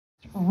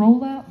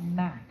Rollah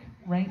Mack,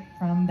 right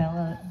from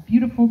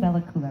beautiful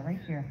Bella Kula, right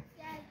here.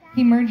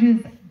 He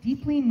merges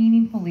deeply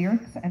meaningful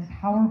lyrics and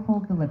powerful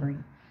delivery.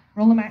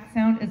 Rollah Mack's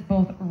sound is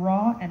both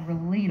raw and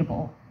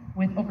relatable.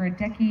 With over a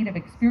decade of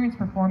experience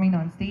performing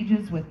on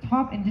stages with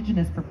top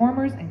Indigenous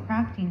performers and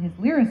crafting his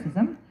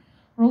lyricism,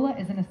 Rollah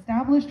is an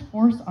established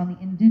force on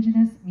the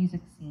Indigenous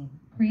music scene,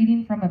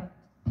 creating from a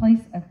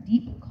place of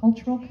deep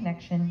cultural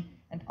connection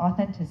and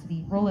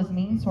authenticity. Rollah's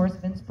main source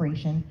of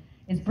inspiration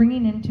is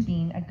bringing into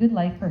being a good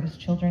life for his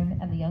children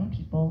and the young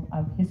people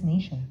of his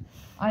nation.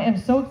 I am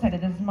so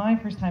excited. This is my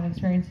first time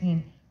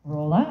experiencing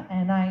Rollah,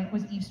 and I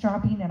was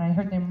eavesdropping, and I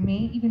heard there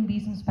may even be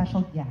some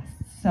special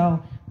guests.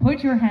 So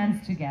put your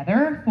hands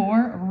together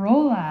for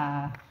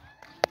Rollah.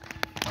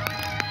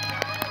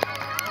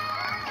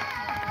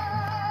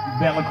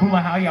 Bella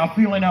Kula, how y'all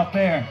feeling out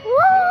there? Woo!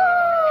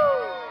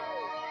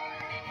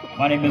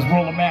 My name is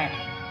Rollah Mack,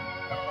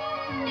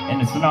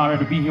 and it's an honor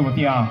to be here with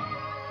y'all.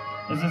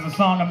 This is a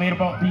song I made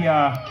about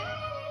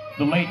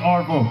the late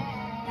Arvo,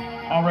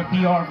 R.I.P.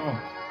 Arvo.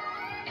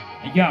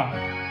 And y'all,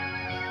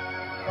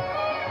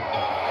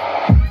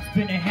 it's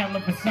been a hell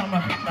of a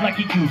summer, like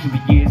it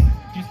usually is.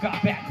 Just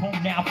got back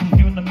home now from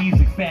doing the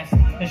music fest.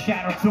 A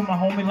shout out to my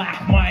homie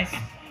Rollah Mack.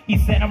 He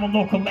said I'm a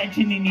local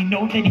legend and he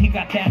know that he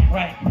got that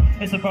right.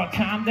 It's about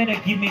time that I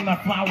give me my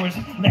flowers.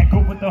 Let go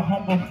with the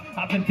humble.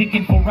 I've been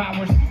thinking for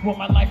hours. Well,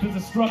 my life is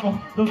a struggle.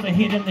 Those are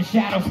hid in the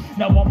shadows.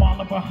 Now I'm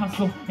all about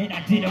hustle and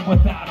I did it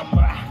without them.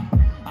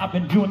 I've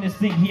been doing this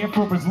thing here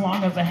for as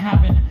long as I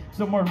haven't.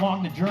 Somewhere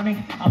along the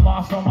journey, I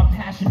lost all my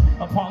passion.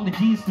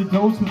 Apologies to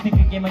those who think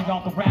I gave me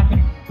all the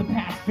rapping. The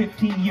past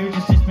 15 years,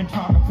 it's just been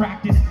target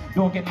practice.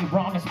 Don't get me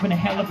wrong, it's been a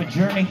hell of a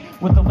journey.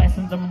 With the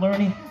lessons I'm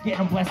learning,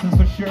 getting blessings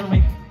for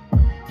surely.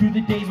 Through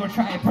the days where I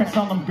try to press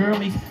on them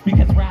girlies,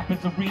 because rap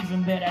is the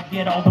reason that I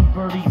get all the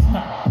birdies.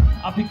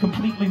 I'll be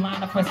completely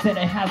lying if I said it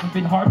hasn't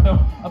been hard though.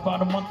 About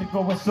a month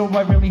ago or so,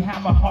 I really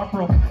had my heart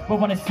broke.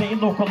 But when I say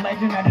local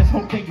legend, I just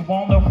hope that you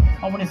all know.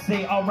 I want to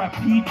say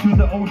R.I.P. to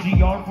the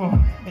OG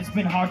Arvo. It's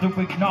been hard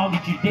to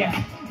acknowledge your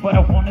death, but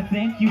I want to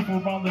thank you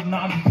for all the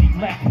knowledge you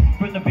left.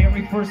 From the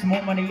very first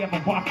moment I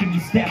ever watched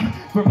you step,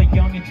 from a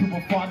youngin' to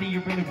a father,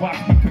 you really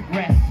watched me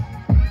progress.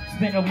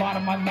 Spent a lot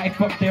of my life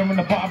up there in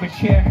the barber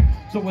chair,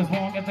 so as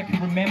long as I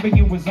can remember,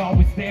 you was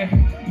always there.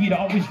 You'd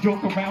always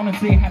joke around and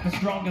say I had the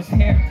strongest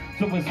hair,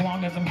 so as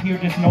long as I'm here,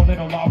 just know that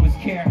I'll always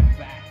care.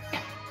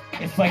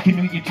 It's like you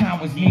knew your time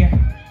was near,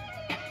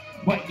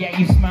 but yeah,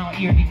 you smile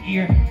ear to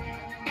ear.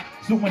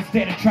 So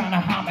instead of trying to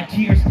hide my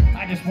tears,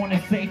 I just want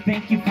to say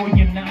thank you for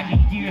your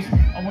 90 years.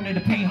 I wanted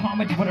to pay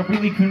homage, but I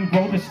really couldn't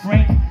grow the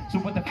strength. So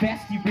with the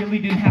best, you really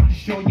didn't have to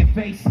show your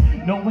face.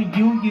 Knowing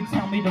you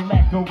tell me to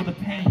let go of the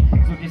pain.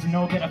 So just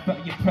know that I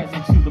felt your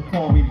presence through the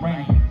pouring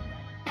rain.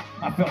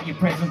 I felt your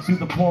presence through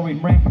the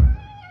pouring rain.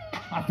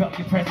 I felt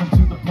your presence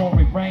through the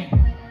pouring rain.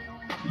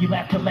 You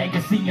left a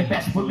legacy, you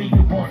best believe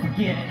you won't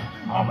forget it.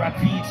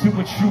 R.I.P. to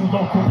a true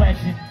local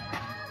legend.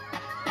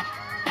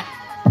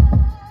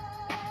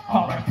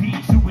 R.I.P.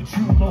 to a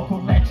true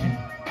local legend.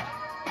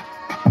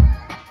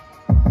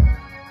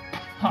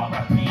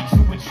 R.I.P.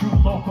 to a true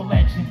local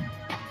legend.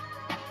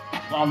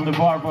 Long live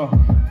Arvo.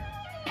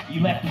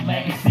 You left a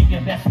legacy,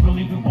 and best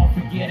believe we won't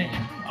forget it.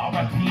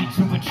 R.I.P.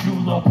 to a true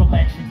local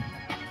legend.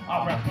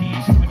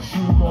 R.I.P. to a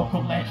true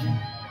local legend.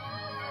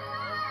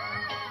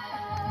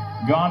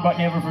 Gone but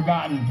never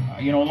forgotten.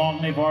 You know, long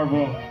live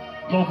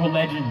Arvo. Local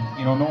legend,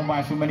 you know, known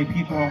by so many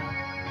people.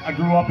 I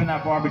grew up in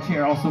that barber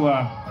chair. Also,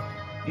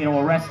 you know,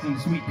 a rest in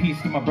sweet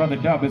peace to my brother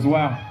Dub as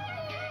well.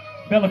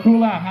 Bella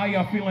Kula, how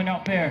y'all feeling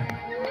out there?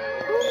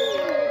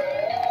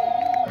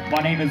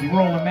 My name is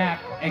Rollah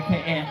Mack,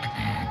 aka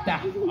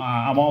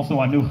I'm also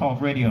on New Colt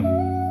Radio.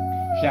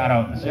 Shout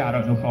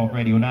out New Colt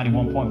Radio,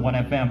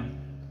 91.1 FM.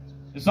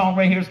 The song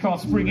right here is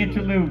called Spring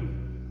Interlude.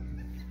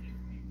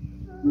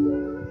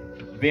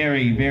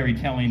 Very, very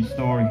telling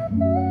story.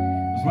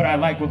 It's what I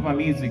like with my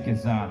music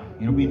is,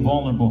 you know, being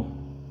vulnerable.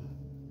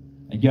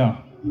 And yeah.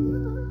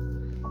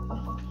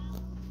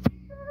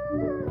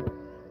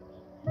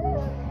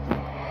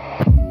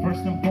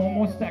 First and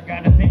foremost, I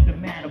gotta thank the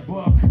man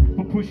above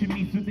for pushing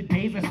me through the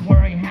days I swear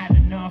I had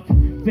enough.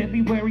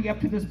 February up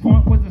to this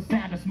point was the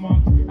saddest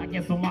month. I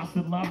guess I lost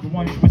a loved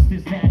one, just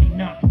is that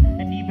enough?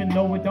 And even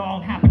though it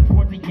all happened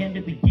toward the end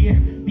of the year,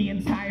 the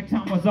entire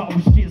time was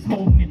always just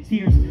holding in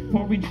tears,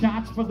 pouring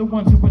shots for the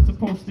ones who were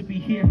supposed to be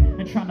here,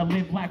 and trying to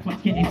live life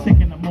like any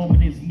second the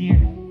moment is near.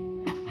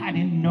 I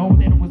didn't know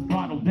that it was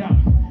bottled up,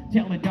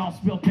 till it all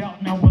spilled out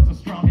and I wasn't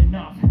strong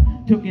enough.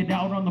 Took it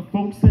out on the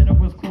folks that I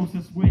was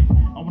closest with.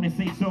 I want to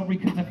say sorry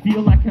cause I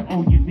feel like I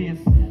owe you this.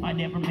 I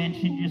never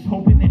mentioned, just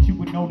hoping that you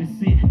would notice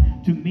it.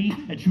 To me,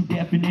 a true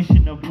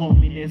definition of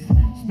loneliness.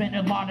 Spent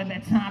a lot of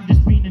that time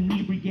just being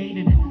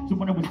inebriated. So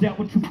when I was dealt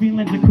with true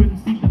feelings, I couldn't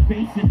seem to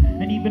face it.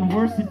 And even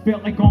worse, it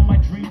felt like all my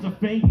dreams are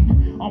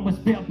fading.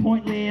 Almost felt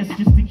pointless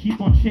just to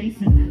keep on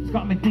chasing. It's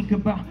got me thinking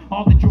about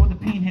all the joy the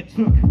pain had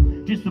took.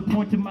 Just a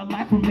point in my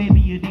life where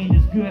maybe it ain't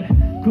as good.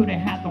 Could've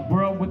had the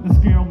world with this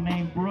girl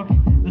named Brooke.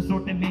 The the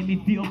sort that made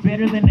me feel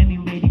better than any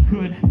lady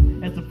could.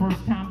 As the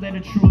first time that I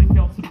truly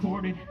felt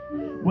supported,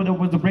 whether it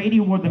was the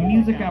radio or the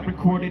music I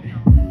recorded.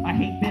 I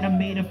hate that I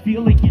made her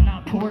feel like you're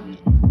not important.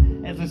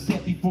 As I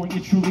said before,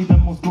 you're truly the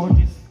most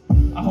gorgeous.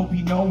 I hope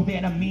you know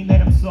that I mean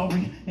that I'm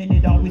sorry, and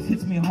it always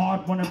hits me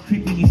hard when I'm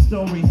creeping these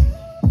stories.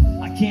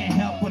 I can't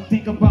help but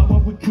think about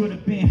what we could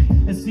have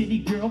been. A city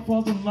girl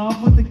falls in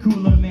love with a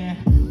cooler man.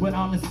 But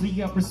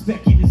honestly, I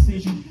respect your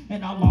decision,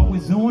 and I'll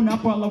always own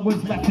up all I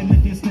was left in the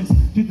distance.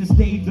 To this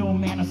day though,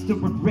 man, I still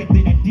regret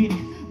that I did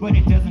it. But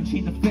it doesn't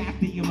change the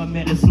fact that you're my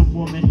medicine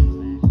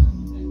woman.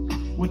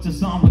 What's a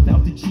song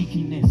without the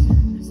cheekiness?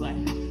 It's like,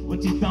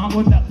 what's your song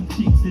without the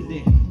cheeks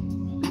today?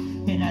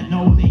 And I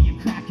know that you're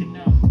cracking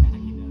up,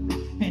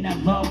 and I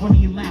love when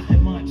you laugh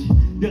that much.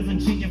 Doesn't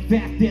change the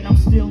fact that I'm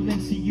still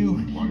into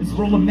you. It's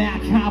Rollah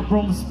Mack, high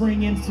roller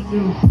spring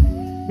interlude.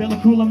 Bella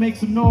Coola, make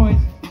some noise.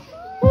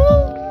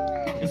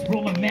 It's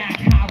Rollah Mack,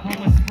 high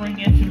roller spring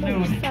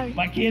interlude.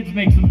 My kids,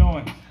 make some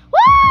noise.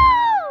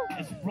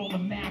 It's Rollah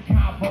Mack,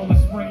 high roller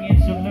spring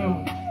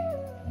interlude.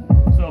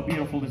 So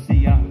beautiful to see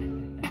ya.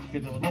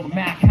 It's Rollah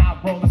Mack, high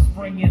roller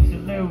spring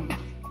interlude.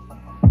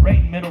 Right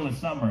in the middle of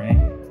summer, eh?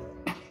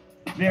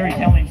 Very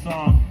telling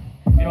song.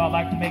 You know, I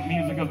like to make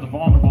music of the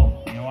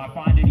vulnerable. You know, I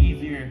find it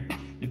easier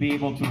to be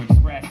able to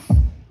express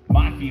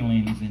my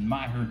feelings and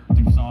my hurt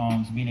through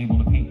songs, being able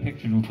to paint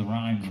pictures with the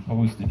rhymes,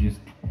 opposed to just,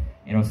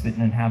 you know, sitting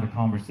and have a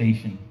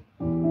conversation.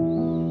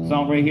 The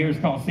song right here is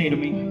called Say to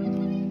Me.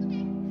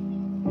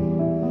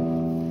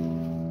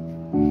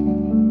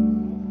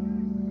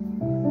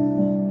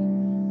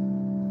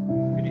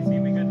 Can you see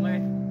me good, Lay?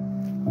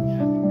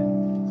 Yeah.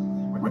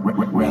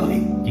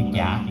 Really?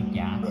 Yeah.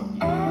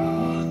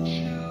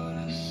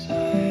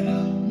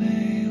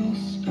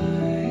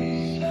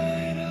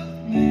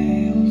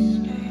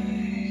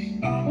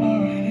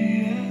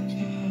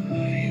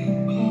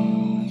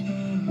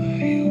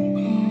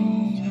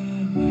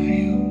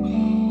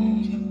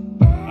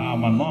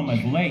 My mom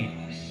is late.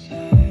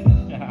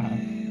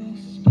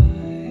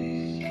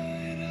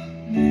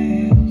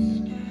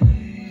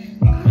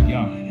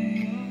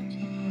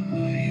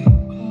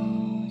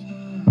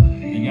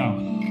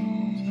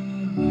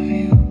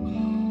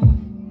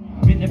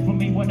 Been there for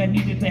me when I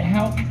needed the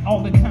help.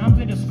 All the times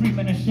that I scream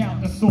and I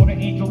shout. The sort of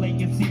angel that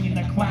you see in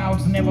the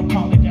clouds. Never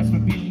apologize for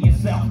being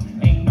yourself.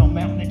 Ain't no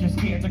mountain that you're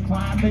scared to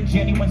climb. The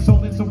genuine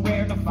soul is so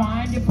rare to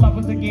find. If love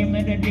was a game,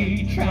 then I dare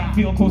you try.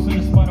 Feel closer to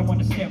the spot, I want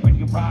to stare in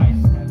your eyes.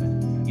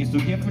 You're so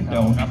different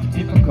though, nothing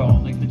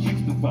difficult, like the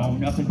chicks do fall.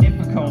 Nothing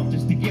difficult,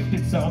 just the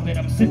gifted soul that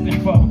I'm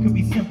sipping for. Could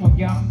be simple,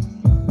 y'all.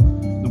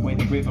 The way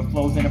the river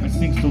flows and never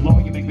sinks too low.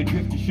 You make me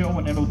drift to show,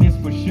 and I know this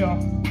for sure.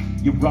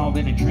 You're all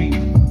that I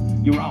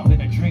dreamed. You're all that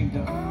I dreamed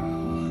of.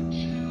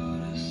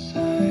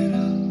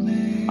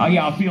 How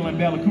y'all feeling,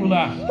 Bella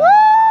Coola?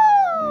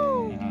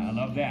 Woo! I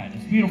love that.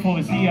 It's beautiful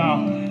to see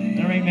y'all.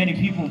 There ain't many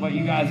people, but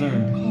you guys are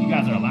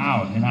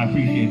loud, and I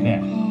appreciate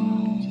that.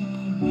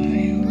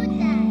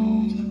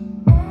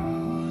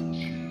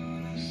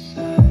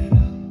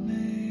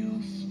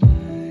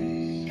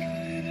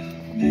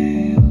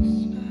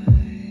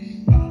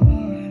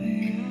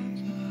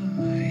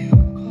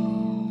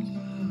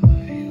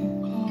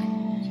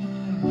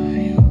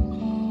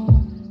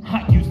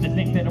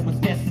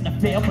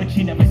 But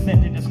you never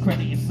said to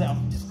discredit yourself.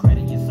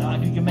 I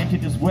knew you meant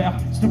it as well.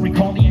 Still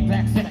recall the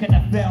exact second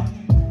I fell.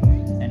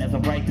 And as I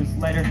write this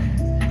letter,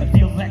 it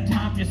feels like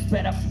time just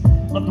sped up.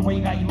 Love the way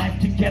you got your life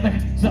together.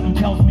 Something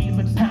tells me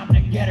it's time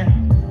to get her.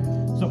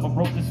 So I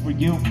wrote this for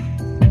you,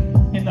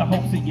 in the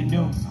hopes that you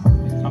knew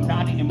I'm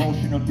not an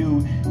emotional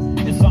dude.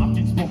 It's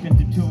often spoken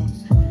to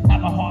tunes.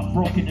 Have my heart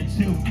broken in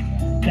two.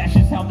 That's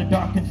just how the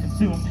dark can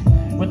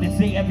consume. But they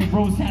say every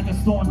rose has a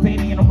thorn,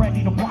 baby, and I'm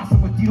ready to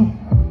blossom with you.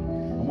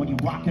 When you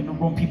rock in the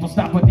room, people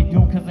stop what they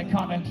do, cause they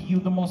caught onto you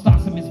the most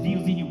awesomest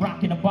views. And you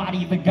rockin' a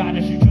body, the God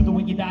that shoot you the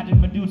way you died in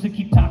Medusa.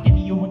 Keep talking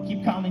to you and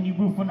keep calling you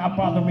roof, and not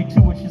bothering me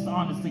too. It's just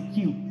honestly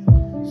cute.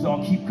 So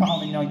I'll keep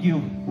calling on you,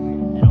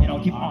 and I'll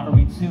keep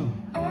honoring too.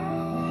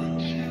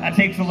 That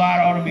takes a lot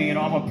out of me, you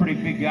know, I'm a pretty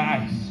big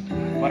guy,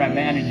 but I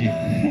manage it.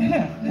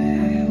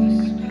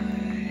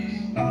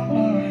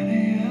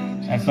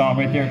 That song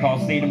right there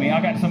called Say to Me.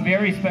 I got some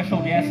very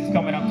special guests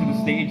coming up to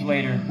the stage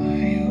later.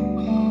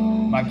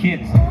 My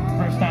kids,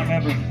 first time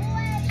ever.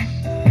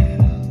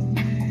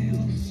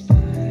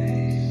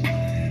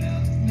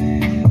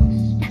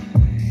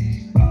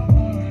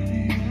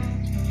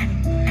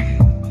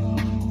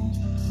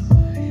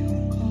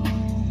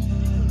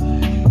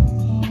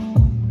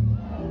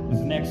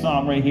 This next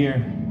song right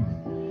here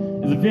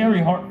is a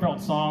very heartfelt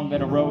song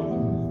that I wrote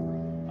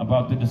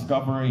about the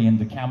discovery and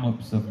the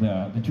Kamloops of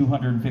the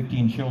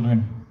 215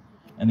 children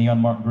and the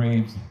unmarked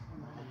graves,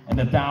 and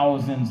the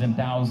thousands and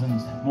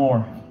thousands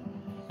more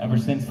ever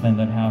since then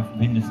that have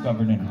been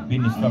discovered and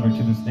been discovered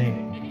to this day.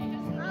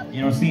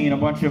 You know, seeing a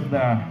bunch of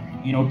the,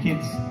 you know,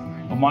 kids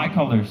of my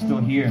color still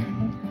here.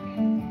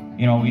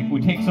 You know, we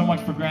take so much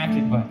for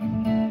granted, but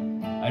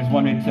I just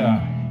wanted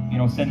to, you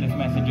know, send this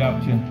message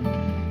out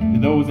to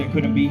those that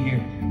couldn't be here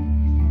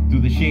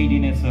through the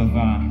shadiness of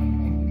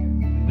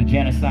the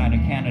genocide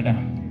in Canada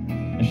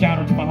A shout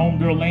out to my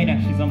homegirl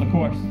Lena, she's on the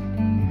course.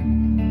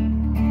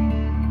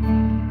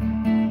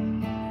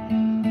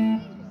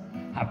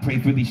 I pray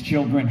for these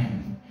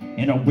children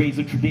in our ways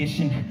of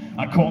tradition.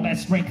 I call that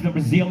strength and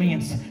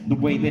resilience, the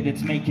way that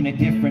it's making a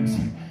difference.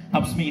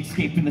 Helps me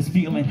escape from this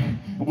feeling,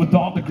 and with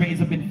all the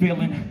grays I've been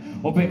feeling,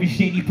 of every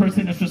shady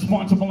person that's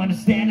responsible,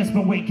 understand it's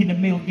been waking to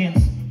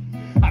millions.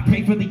 I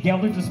pray for the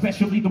elders,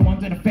 especially the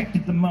ones that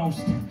affected the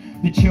most.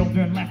 The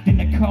children left in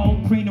the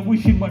cold, praying and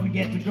wishing when we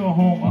get to go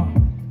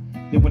home.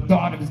 They were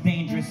thought of as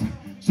dangerous,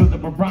 so they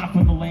were brought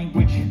from the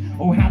language.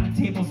 Oh, how the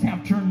tables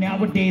have turned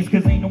nowadays,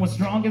 cause they know as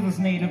strong as us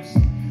natives.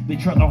 They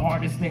try the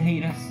hardest to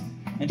hate us,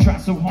 and try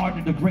so hard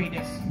to degrade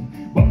us.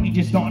 But we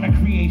just honor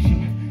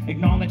creation,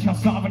 acknowledge how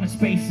sovereign a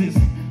space is,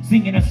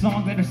 singing a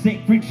song that are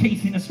sacred,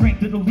 chasing the strength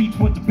to lead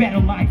towards a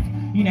better life.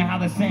 You know how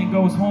the saying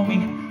goes,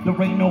 homie,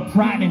 there ain't no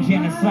pride in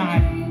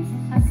genocide.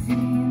 I see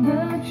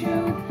the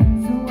truth,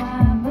 so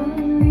I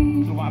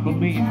believe. So I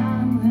believe.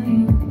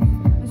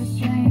 The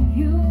strength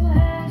you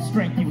had, The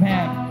strength you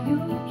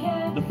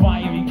had, the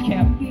fire you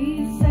kept.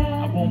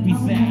 I won't be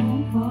sad.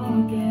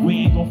 We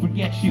ain't gonna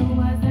forget you.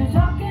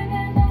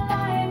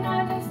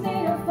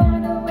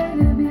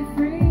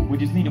 We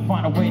just need to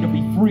find a way to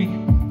be free.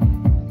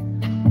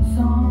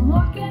 So I'm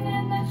walking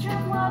in the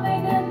truth while they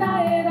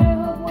deny it. I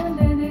hope one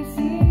day they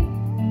see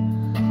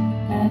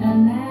that a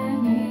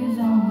land is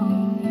all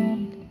we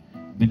need.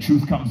 The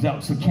truth comes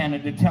out, so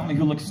Canada, tell me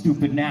who looks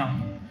stupid now.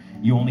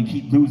 You only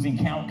keep losing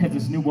count cause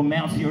there's new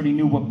amounts you already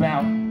knew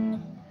about.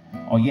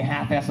 All your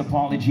half-ass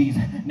apologies,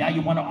 now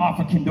you want to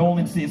offer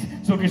condolences.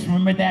 So just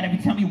remember that every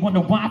time you wonder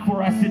why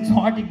for us, it's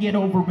hard to get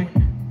over it.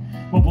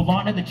 But we'll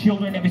honor the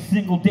children every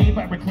single day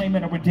by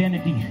reclaiming our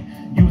identity.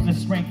 Use the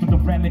strength for the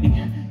remedy,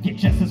 get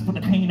justice for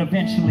the pain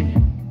eventually.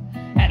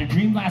 Had a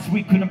dream last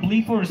week, couldn't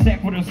believe for a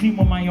sec what I've seen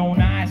with my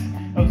own eyes.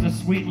 It was a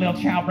sweet little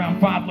child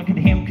around 5, look at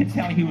him, could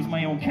tell he was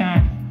my own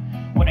kind.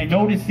 When I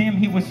noticed him,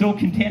 he was so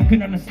content,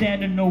 couldn't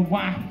understand and know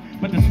why.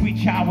 But the sweet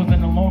child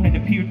wasn't alone, it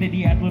appeared that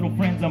he had little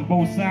friends on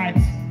both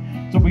sides.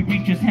 So he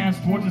reached his hands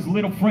towards his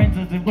little friends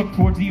as they looked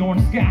towards the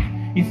orange sky.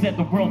 He said,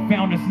 the world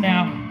found us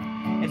now,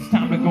 it's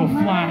time to go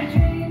fly.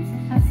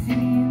 I see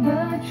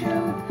the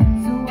truth,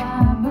 so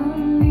I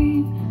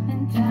believe,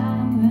 and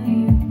time will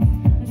heal.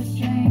 The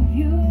strength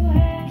you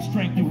had, The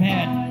strength you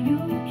had,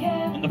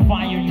 and the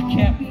fire you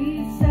kept.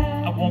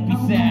 I won't be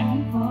sad,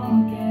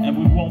 and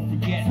we won't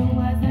forget. So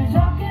as they're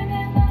talking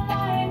in the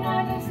line,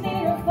 I just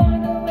need to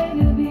find a way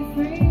to be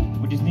free.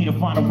 We just need to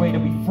find a way to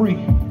be free.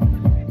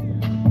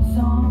 So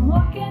I'm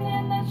walking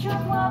in the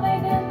truth while they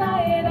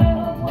deny it. I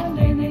hope one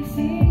day they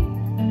see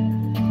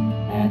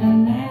that a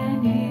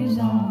land is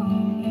all we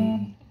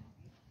need.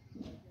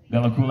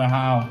 Bella Coola,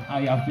 how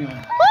y'all feeling?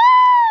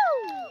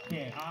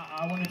 Okay,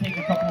 I want to take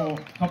a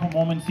couple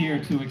moments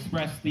here to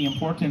express the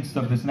importance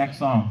of this next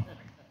song.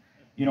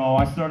 You know,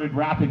 I started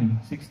rapping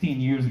 16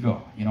 years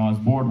ago. You know, I was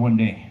bored one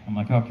day. I'm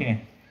like,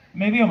 okay,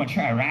 maybe I'm gonna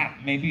try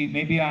rap.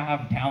 Maybe I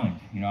have talent.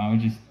 You know, I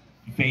was just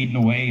fading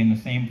away in the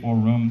same 4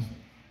 rooms.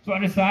 So I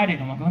decided,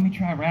 I'm like, let me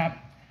try rap.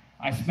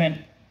 I spent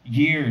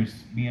years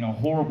being a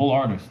horrible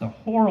artist, a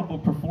horrible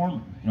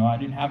performer. You know, I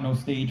didn't have no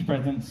stage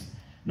presence,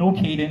 no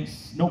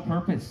cadence, no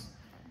purpose.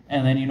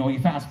 And then, you know, you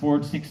fast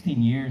forward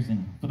 16 years,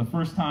 and for the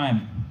first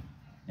time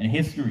in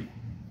history,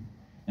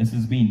 this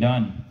is being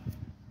done.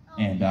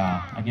 And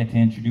I get to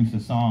introduce a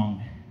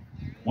song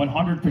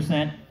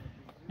 100%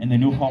 in the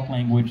New Hulk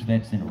language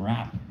that's in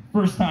rap.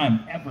 First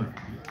time ever.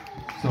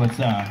 So it's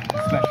a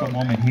special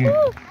moment here.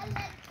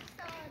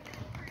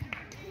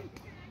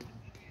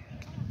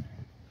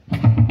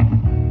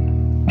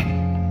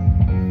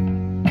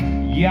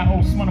 Ja,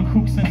 man am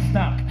Kuxen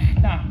stark.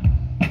 Da.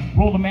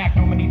 Rollah Mack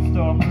no minutes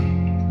to.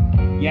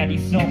 Ja, die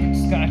song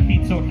ska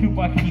hit so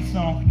super die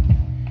song.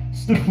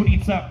 Stuk voor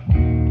iets up.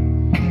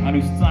 I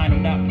do sign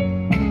them up.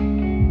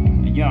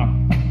 Ja.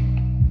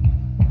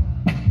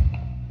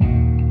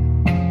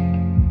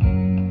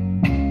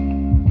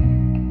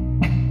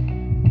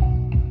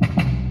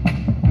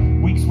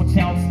 Weeks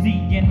without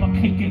stigen my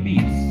kicker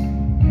beats.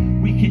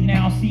 We can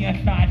now see a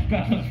life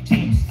got of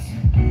teams.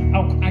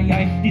 Auch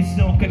eier die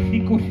Sorge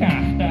Fico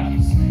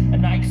Schachtas.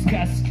 Ein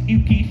Eichskask,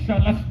 Yuki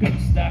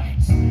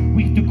Schalafgenstats.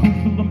 We the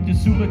Kugelum de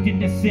Sulut in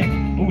the Sip.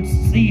 Oats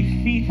see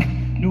feet.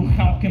 Nu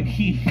Halkem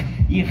Heath.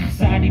 Ich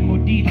sah die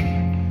Modif.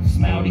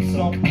 Smell die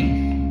Song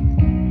Beef.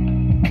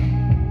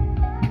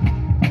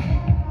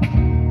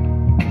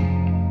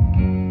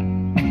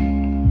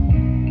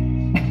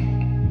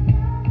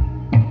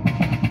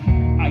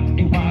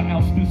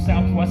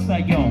 Southwest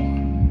Sion.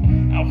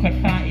 Auch het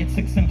ga het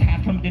 6 en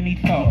half from the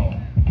Nito.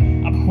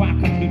 Ab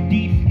quacken du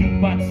dief, du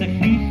batse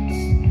nichts.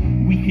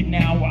 We could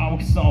now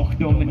auch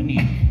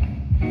Dominique.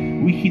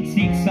 We could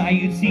seek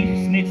Sayut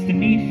sich snitz the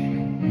nicht.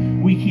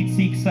 We could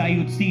seek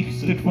Sayut sich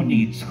stood for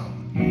needs.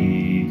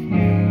 Ich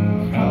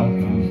will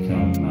helfen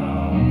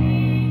tomorrow.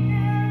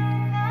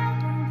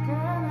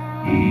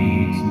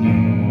 Ich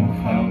will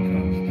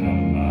helfen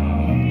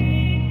tomorrow.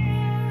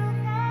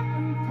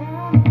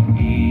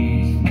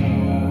 Ich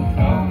will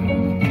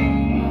helfen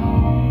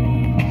tomorrow.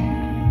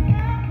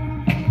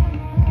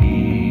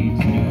 Ich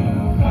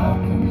will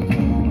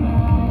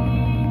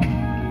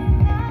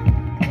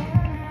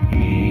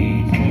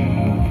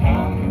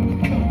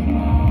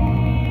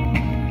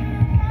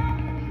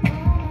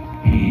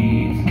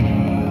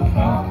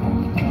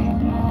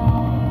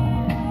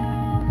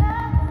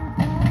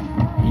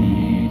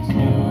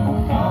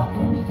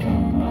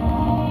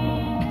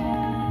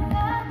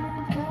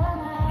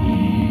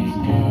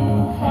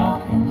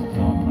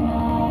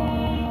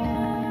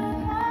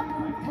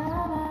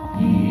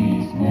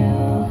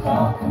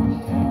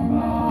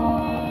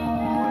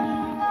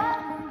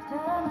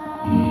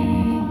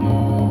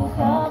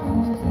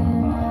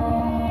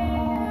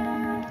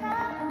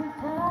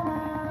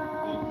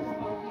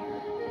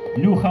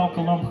New Hulk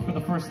alum for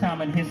the first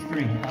time in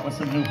history. That was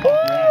some New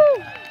Hulk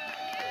rap.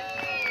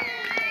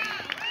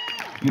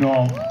 You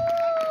know,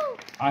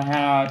 I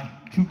had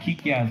 2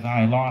 kikias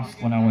I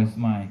lost when I was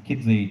my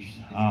kid's age.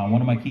 One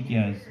of my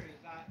kikias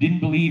didn't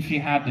believe she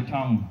had the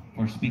tongue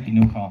for speaking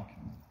New Hulk.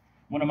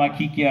 One of my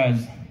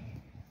kikias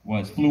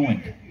was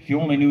fluent. She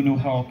only knew New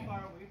Hulk,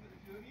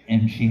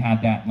 and she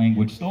had that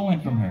language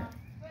stolen from her.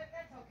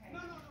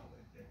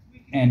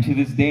 And to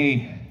this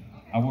day,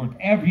 I work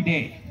every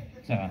day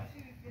to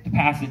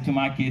pass it to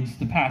my kids,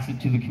 to pass it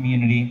to the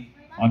community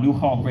on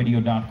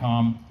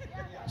newhulkradio.com.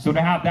 So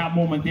to have that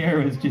moment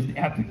there is just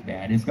epic,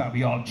 man. It's got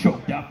me all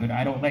choked up, and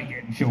I don't like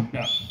getting choked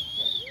up.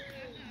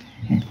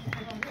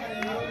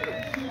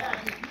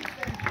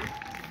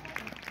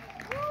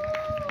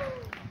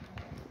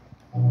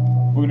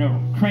 We're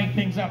gonna crank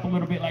things up a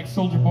little bit like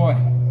Soulja Boy.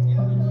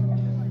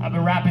 I've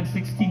been rapping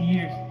 16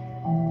 years,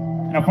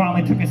 and I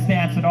finally took a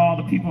stance at all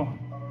the people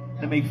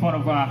that make fun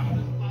of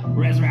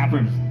res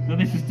rappers. So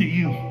this is to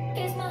you.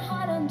 Is my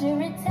heart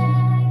under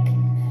attack?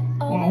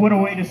 Well, what a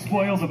way to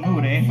spoil the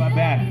mood, eh? My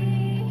bad.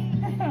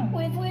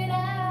 With what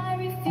I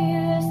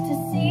refuse to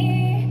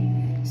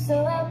see,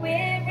 so I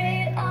wear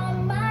it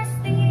on my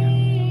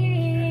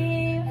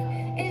sleeve.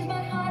 Is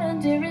my heart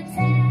under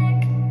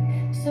attack?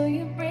 So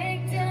you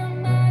break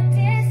down my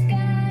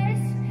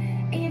disguise,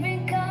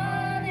 even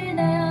calling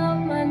out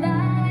my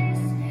lies.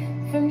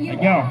 From you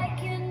Hey, yo. I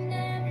can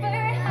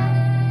never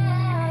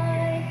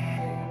hide.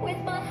 With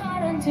my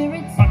heart under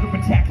attack. Under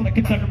attack like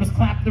a thunderous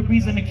clap. The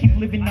reason I keep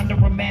living under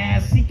a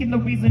mask. Seeking the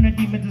reason a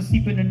demon is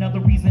sleeping. Another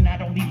reason I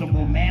don't leave them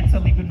romance. I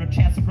leave them no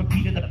chance of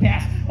repeating the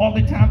past. All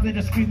the times that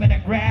I scream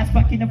at grasp.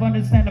 I can never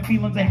understand the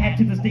feelings I had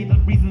to this day. The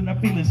reason I'm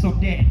feeling so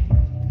dead.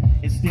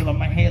 It's still in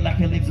my head like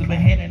it lives in my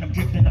head, and I'm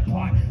drifting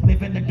apart.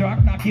 Live in the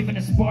dark, not giving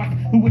a spark.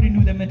 Who would've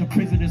knew that mental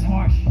prison is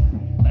harsh?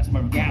 That's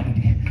my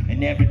reality.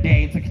 And every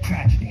day it's like a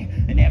tragedy.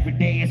 And every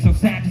day it's so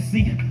sad to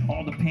see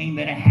all the pain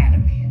that I had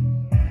in me.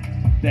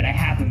 That I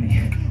have in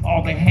me,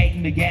 all the hate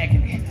and the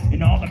agony,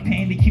 and all the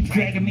pain that keeps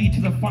dragging me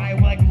to the fire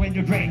like a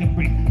winter dragon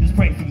breathe. Just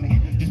pray for me,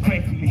 just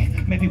pray for me.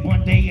 Maybe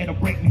one day it'll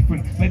break me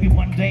free. Maybe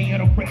one day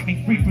it'll break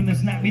me free from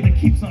this nightmare that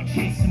keeps on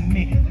chasing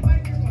me.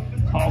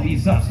 All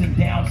these ups and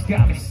downs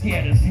got me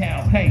scared as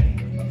hell. Hey,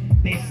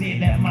 they say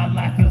that my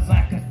life is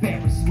like a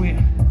Ferris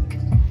wheel.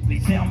 They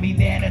tell me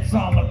that it's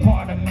all a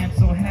part of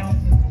mental health.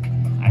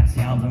 I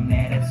tell them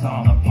that it's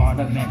all a part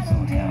of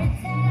mental health.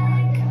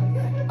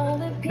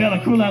 Bella,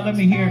 cool out, let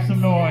me hear some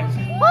noise.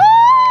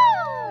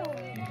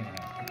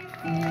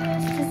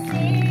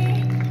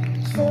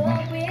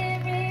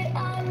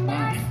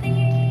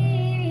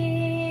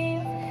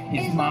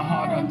 Is my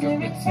heart under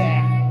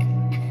attack?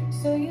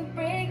 So you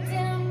break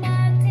down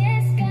my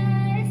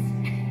disguise,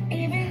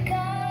 even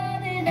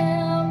calling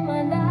out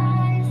my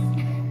lies.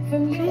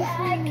 From you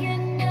I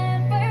can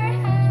never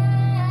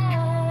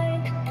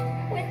hide.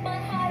 With my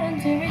heart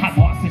under attack. I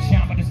lost the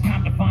shine, but it's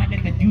time to find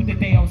it. The dude that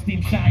they always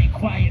seem shy and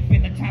quiet.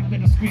 Been the type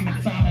that is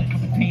screaming silence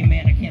with the pain,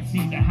 man. I can't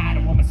seem to hide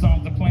it when my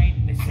songs are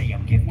playing. They say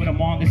I'm gifted when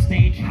I'm on the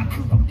stage. I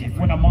prove I'm different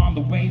when I'm on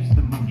the waves.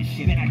 The mood is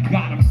shit, and I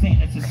got them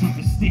saying it's a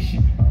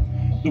superstition.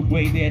 The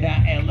way that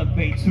I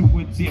elevate to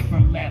a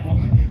different level.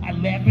 I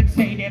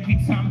levitate every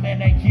time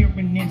that I hear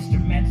an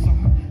instrumental.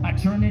 I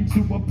turn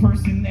into a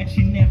person that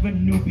you never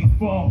knew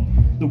before.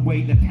 The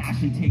way the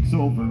passion takes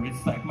over,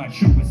 it's like my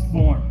truest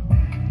form.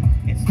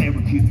 It's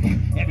therapeutic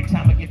every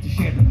time I get to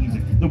share the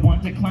music. The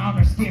ones that clown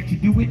are scared to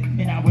do it,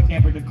 and I would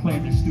never declare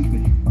they're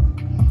stupid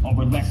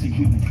or less than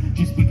human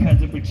just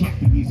because I reject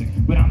the music.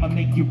 But I'ma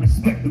make you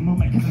respect the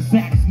movement, cause the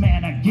saddest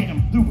man, I get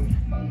him through it.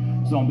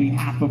 So on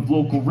behalf of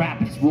local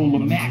rap, it's Rollah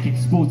Mack,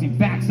 exposing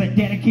facts. I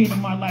dedicated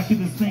my life to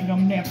this thing,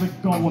 I'm never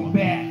going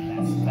back.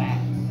 That's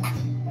facts.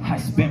 I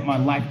spent my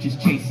life just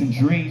chasing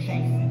dreams,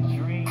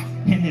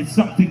 and it's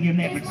something you'll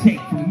never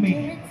take from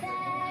me.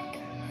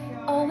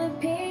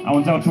 I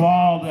want to talk to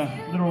all the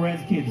little res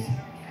kids,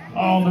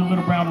 all the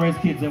little brown res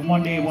kids that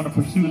one day want to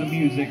pursue the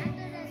music.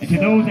 And to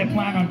those that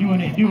plan on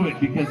doing it, do it,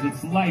 because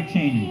it's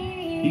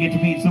life-changing. You get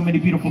to meet so many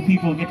beautiful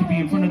people, get to be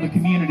in front of the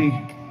community,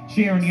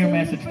 sharing your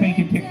message,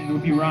 painting pictures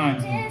with your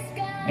rhymes.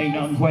 Ain't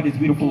nothing quite as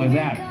beautiful as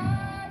that.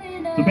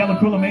 So Bella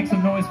Kula, make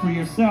some noise for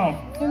yourself.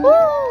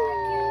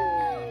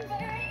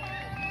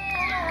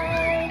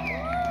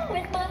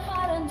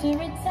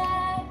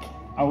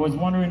 I was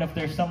wondering if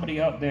there's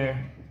somebody out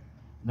there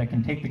that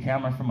can take the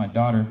camera from my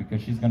daughter, because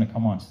she's gonna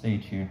come on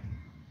stage here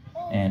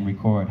and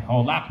record.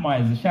 Oh,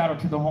 Lackmais, a shout out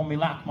to the homie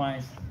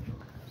Lackmais.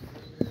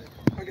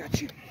 I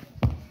got you.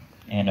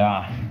 And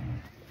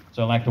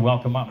so I'd like to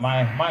welcome up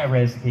my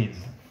res kids.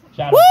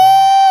 Shout out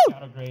Grace,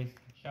 shout out Grace,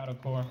 shout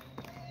out Core.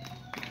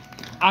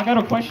 I got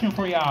a question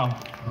for y'all.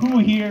 Who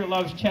here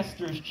loves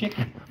Chester's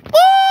chicken?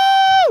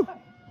 Woo!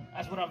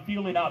 That's what I'm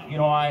feeling up. You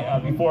know, I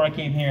before I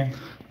came here,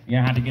 you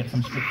know, I had to get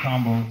some strict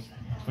combos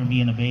for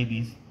me and the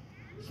babies.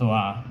 So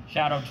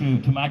shout out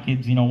to my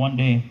kids. You know, one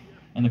day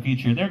in the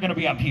future, they're gonna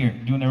be up here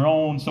doing their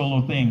own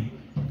solo thing,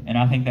 and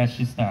I think that's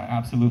just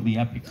absolutely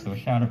epic. So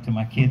shout out to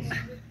my kids.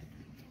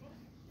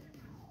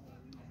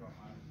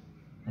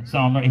 That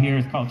song right here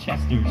is called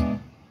Chester's.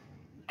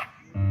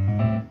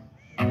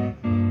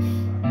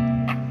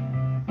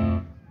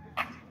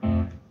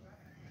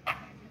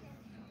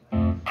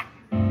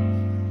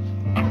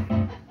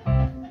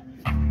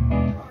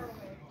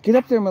 Get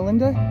up there,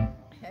 Melinda.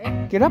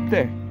 Okay. Get up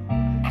there.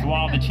 To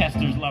all the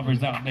Chester's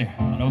lovers out there,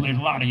 I know there's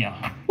a lot of y'all.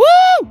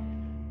 Woo!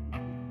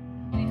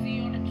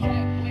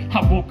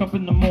 I woke up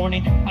in the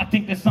morning, I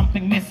think there's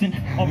something missing.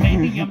 Or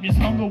maybe I'm just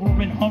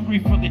hungover and hungry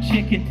for the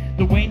chicken.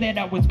 The way that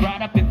I was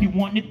brought up, if you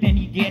want it, then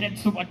you get it.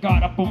 So I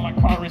got up on my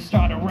car and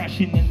started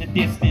rushing in the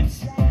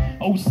distance.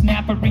 Oh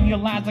snap, I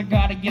realized I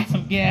gotta get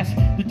some gas.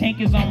 The tank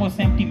is almost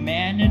empty,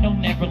 man, it'll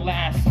never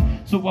last.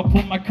 So I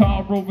pulled my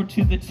car over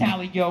to the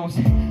Talios,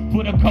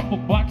 put a couple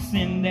bucks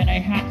in, then I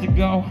had to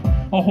go.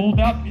 Oh,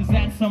 hold up, is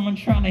that someone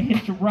trying to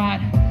hitch a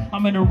ride?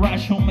 I'm in a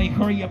rush, homie,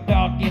 hurry up,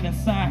 dog, get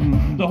inside.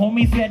 The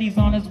homie said he's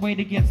on his way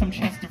to get some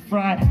Chester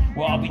fried.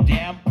 Well, I'll be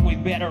damned, we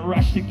better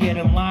rush to get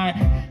in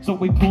line. So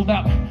we pulled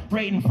up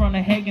right in front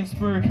of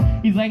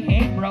Hagensburg. He's like,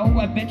 hey bro,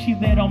 I bet you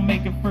that I'll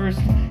make it first.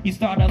 He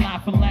started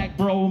laughing like,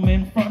 bro, I'm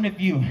in front of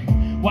you.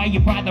 Why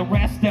you buy the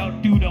rest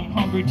out, dude, I'm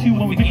hungry too.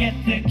 When we get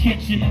to the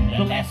kitchen,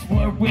 the less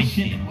we're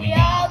wishing. We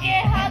all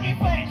get hungry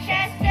for the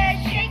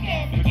Chester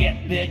chicken.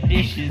 Forget the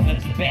dishes,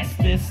 that's the best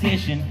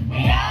decision. We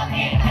all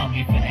get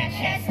hungry for that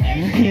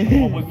Chester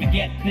chicken. When we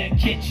forget the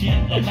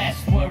kitchen, the less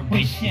we're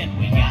wishing.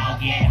 We all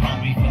get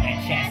hungry for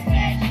that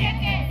Chester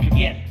chicken.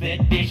 Forget the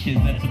dishes,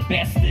 that's the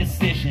best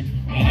decision.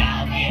 We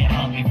all get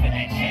hungry for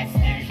that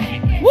Chester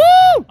chicken.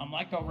 Woo! I'm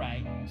like,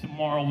 alright,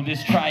 tomorrow we'll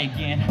just try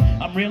again.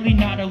 I'm really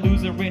not a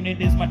loser and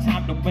it is my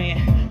time to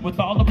win. With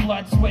all the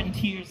blood, sweat, and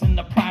tears and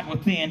the pride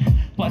within.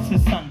 Plus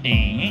it's Sunday,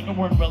 ain't no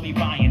one really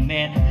buying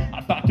then.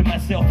 I thought to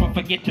myself, if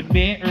I get to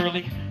bed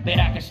early, that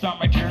I can start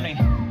my journey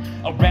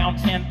around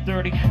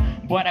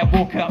 10:30. But I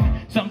woke up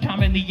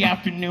sometime in the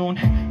afternoon,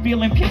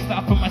 feeling pissed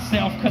off at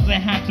myself cause I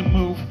had to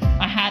move.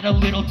 I had a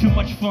little too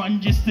much fun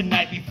just the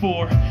night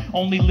before.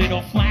 Only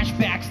little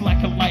flashbacks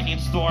like a lightning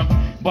storm.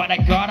 But I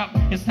got up,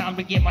 it's time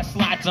to get my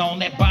slides on.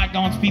 Let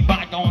bygones be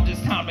bygones,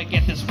 it's time to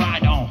get this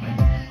ride on.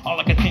 All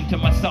I could think to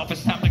myself,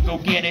 it's time to go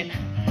get it.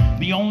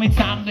 The only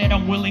time that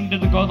I'm willing to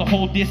go the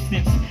whole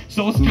distance.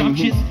 So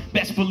scrumptious,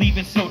 best believe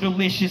it's so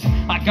delicious.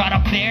 I got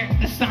up there,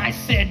 the sign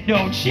said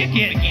no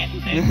chicken. Forget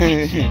the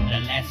kitchen, the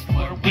less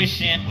we're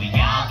wishing. We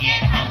all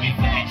get hungry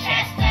for that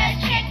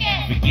Chester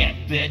chicken. Forget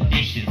the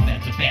dishes,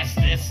 that's the best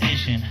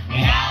decision. We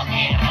all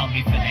get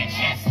hungry for that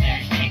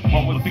Chester chicken.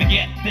 When we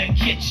forget the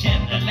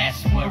kitchen, the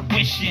less we're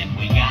wishing.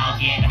 We all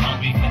get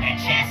hungry for that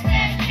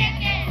Chester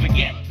chicken.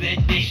 Forget the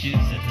dishes,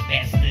 that's the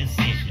best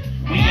decision.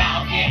 We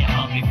all get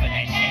hungry for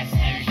that Chester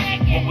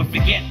chicken. When we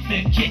forget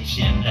the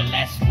kitchen, the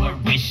less we're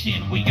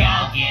wishing. We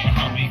all get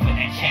hungry for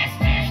that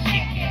Chester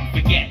chicken.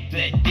 Forget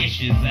the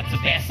dishes, that's the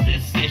best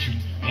decision.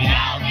 We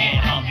all get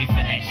hungry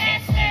for that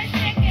Chester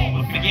chicken. When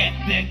we forget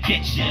the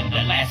kitchen,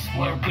 the less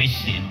we're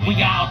wishing.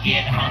 We all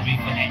get hungry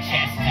for that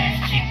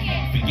Chester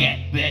chicken. Forget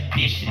the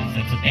dishes,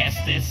 that's the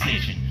best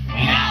decision.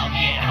 We all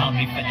get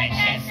hungry for that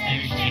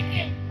Chester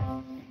chicken.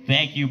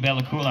 Thank you,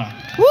 Bella Coola.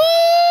 Woo!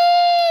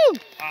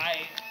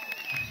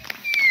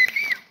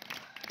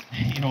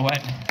 You know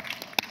what?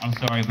 I'm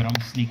sorry, but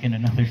I'm sneaking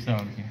another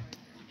song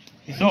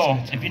here. So,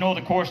 if you know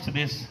the chorus to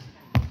this,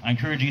 I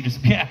encourage you to,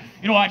 yeah,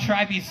 you know, I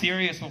try to be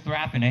serious with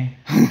rapping, eh?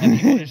 And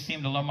people just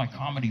seem to love my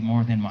comedy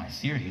more than my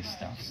serious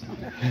stuff, so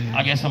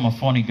I guess I'm a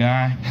funny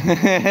guy.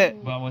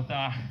 But with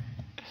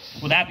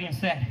that being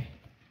said,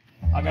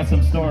 I got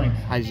some stories.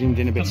 I zoomed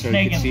in a bit Some so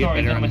you could snaking see it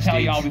stories better I'm on the gonna tell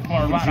stage. y'all before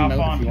I You can ride zoom off out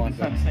on if you to want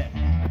the that. sunset.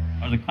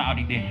 Or the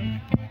cloudy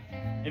day.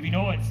 If you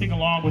know it, sing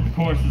along with the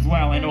chorus as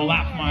well. I know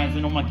Laugh Minds, I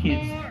know my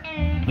kids.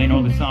 They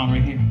know the song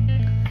right here.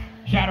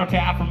 Shout out to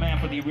Afro Man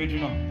for the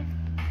original.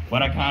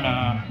 But I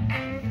kinda,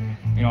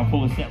 you know,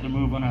 pull a settler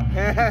move on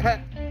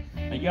a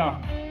yo.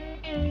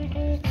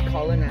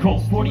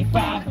 Colt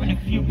 45 and a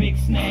few big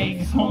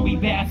snakes. Homie,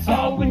 that's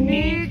all we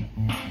need.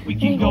 We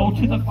can go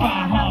to the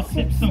firehouse,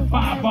 sip some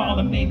fireball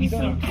and maybe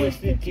some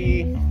twisted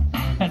tea.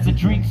 As the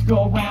drinks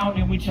go round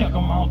and we chug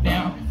them all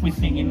down, we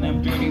singing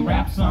them dirty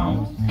rap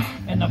songs.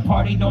 And the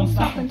party don't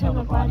stop until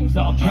the body's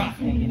all dropped.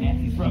 Hanging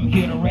Nancy's from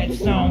here to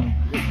Redstone.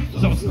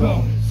 So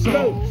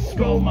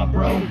go, my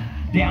bro,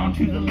 down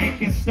to the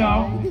liquor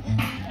store.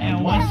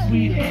 And once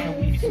we there,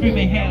 we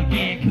screaming hell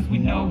yeah, cause we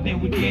know that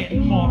we're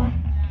getting more.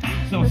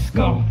 So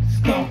go,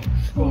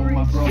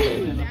 my bro,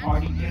 to the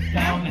party just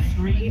down the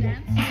street.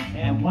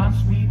 And once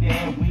we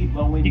there, we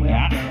blowing well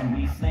and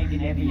we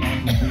snaking every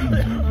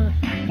angle.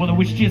 Well, it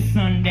was just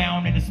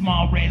sundown in a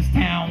small res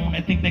town.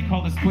 I think they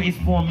call this place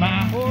 4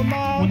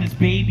 Mile. When his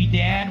baby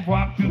dad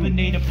walked through the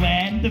native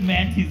land, the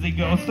mantis they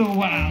go so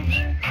wild.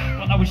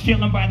 Well, I was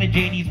chilling by the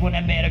JDs when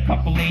I met a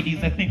couple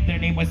ladies. I think their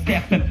name was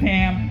Steph and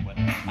Pam.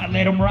 I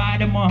let them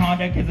ride in my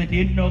Honda cause I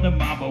didn't know the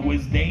mama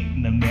was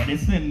dating the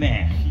medicine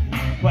man.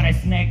 But I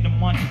snagged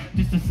them once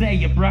just to say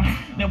it, bruh.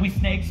 Then we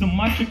snagged so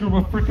much, I grew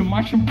a freaking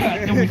mushroom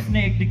cut. Then we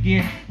snagged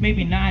again,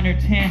 maybe 9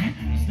 or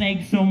 10.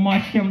 Snagged so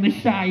much, I'm the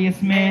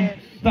shyest man.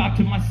 Thought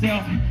to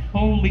myself,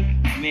 holy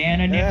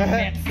man, I never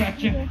met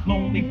such a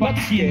lonely butt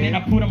shit. Man, I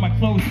put on my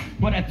clothes,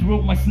 but I threw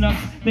up my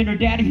snugs. Then her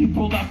daddy, he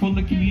pulled up on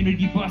the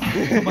community bus.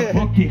 So I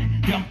booked it,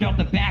 jumped out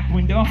the back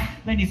window.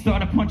 Then he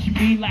started punching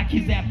me like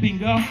he's at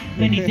bingo.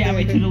 Then he dabbed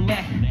me to the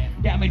left,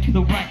 dabbed me to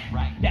the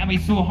right. Dabbed me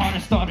so hard I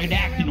started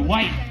acting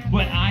white.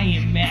 But I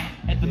ain't mad,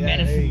 the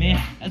medicine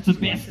man. That's the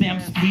best damn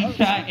speech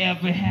I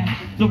ever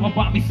had. So I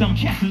bought me some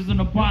chassis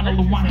and a bottle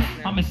of wine.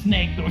 I'ma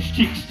snag those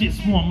chicks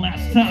just one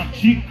last time.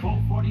 G Colt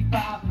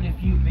 45 and a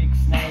few big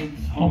snags.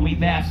 Homie,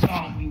 that's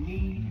all we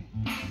need.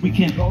 We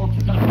can go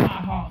to the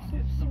firehouse,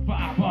 sip some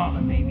fireball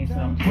and maybe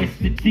some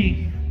twisted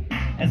tea.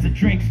 As the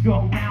drinks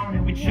go round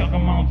and we chug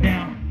them all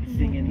down,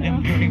 singing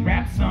them dirty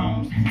rap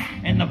songs.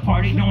 And the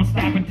party don't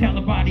stop until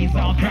the bodies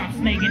all drop,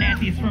 snaking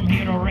anties from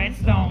here to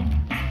Redstone.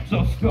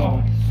 So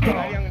skull,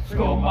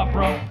 my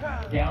bro,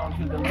 down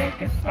to the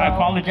liquor store. I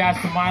apologize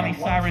to Miley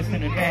Cyrus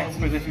in advance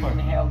for this one.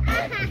 Hell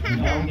yeah, 'cause we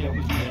know there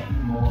was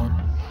getting more.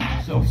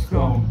 So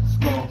skull,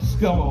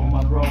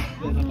 my bro.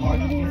 There's a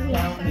party just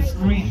down the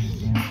street.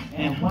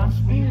 And once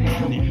we there,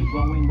 then you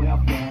going well,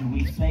 man.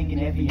 We snaking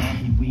every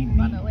anti we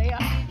meet.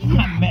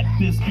 I met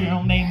this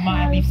girl named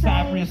Miley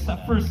Cyrus. Our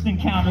first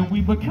encounter,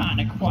 we were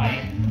kinda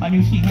quiet. I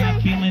knew she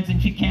had feelings and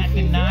she can't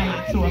deny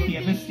it. So if you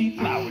ever see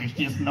flowers,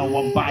 just know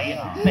I'll buy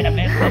it. Then I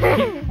met this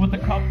chick with a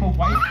couple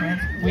white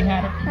friends. We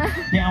had her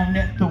down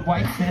at the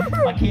White Sands.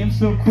 I came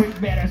so quick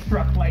that I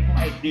struck like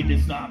lightning.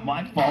 It's not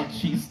my fault,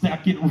 she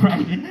stuck it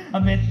right in. I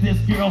met this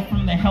girl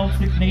from the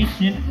Celtic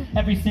Nation.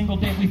 Every single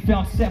day we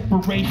felt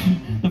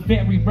separation. The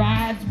ferry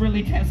rides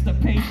really test the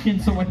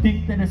patience. So I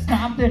think that it's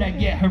time that I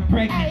get her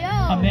pregnant.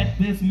 I met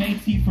this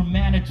matey from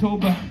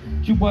Manitoba.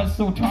 She was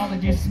so tall I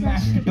just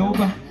smashed it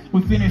over.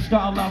 We finished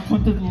all up,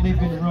 went to the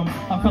living room.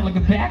 I felt like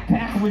a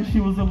backpacker when she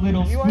was a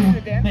little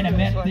spoon. Then I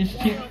met this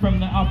chick from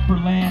the upper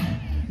land.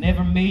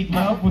 Never made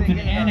love with an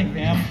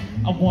anagram.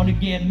 I want to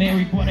get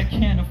married, but I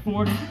can't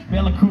afford it.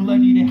 Bella Cool, I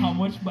needed how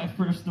much my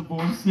first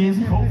divorce is.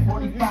 Colt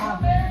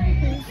 45,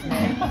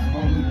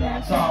 only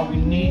that's all we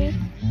need.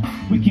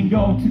 We can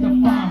go to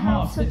the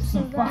firehouse, sip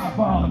some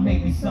fireball, and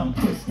maybe some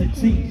twisted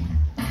tea.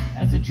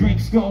 As the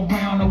drinks go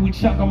round and we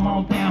chug them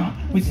all down,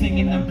 we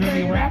singing them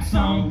dirty rap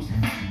songs.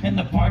 And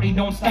the party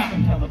don't stop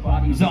until the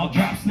bodies all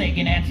drop,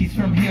 snaking anties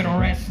from here to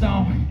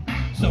Redstone.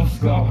 So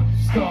skull,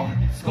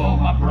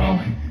 my bro,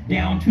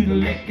 down to the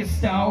liquor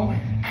store.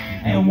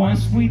 And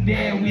once we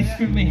there, we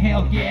screaming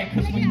hell yeah,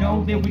 'cause we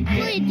know that we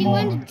getting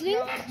more.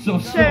 So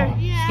skull,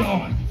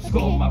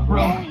 my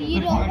bro,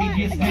 the party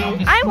gets down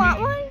the street. I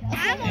want one.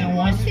 And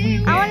once we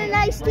there, I want a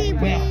nice tea,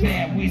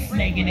 please. we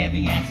snaking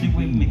every answer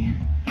with me.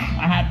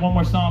 I had one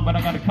more song, but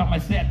I gotta cut my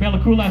set. Bella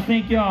Cool,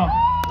 thank y'all.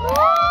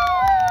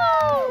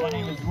 My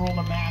name is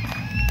Rollah Mack.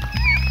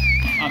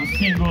 I'm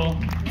single.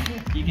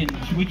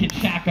 We can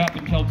shack up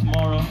until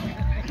tomorrow.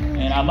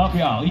 And I love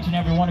y'all, each and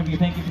every one of you.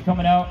 Thank you for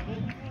coming out.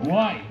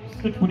 Why?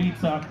 Stick with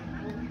each other.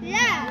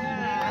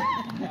 Yeah.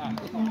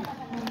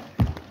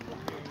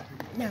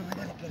 No, I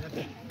gotta get up.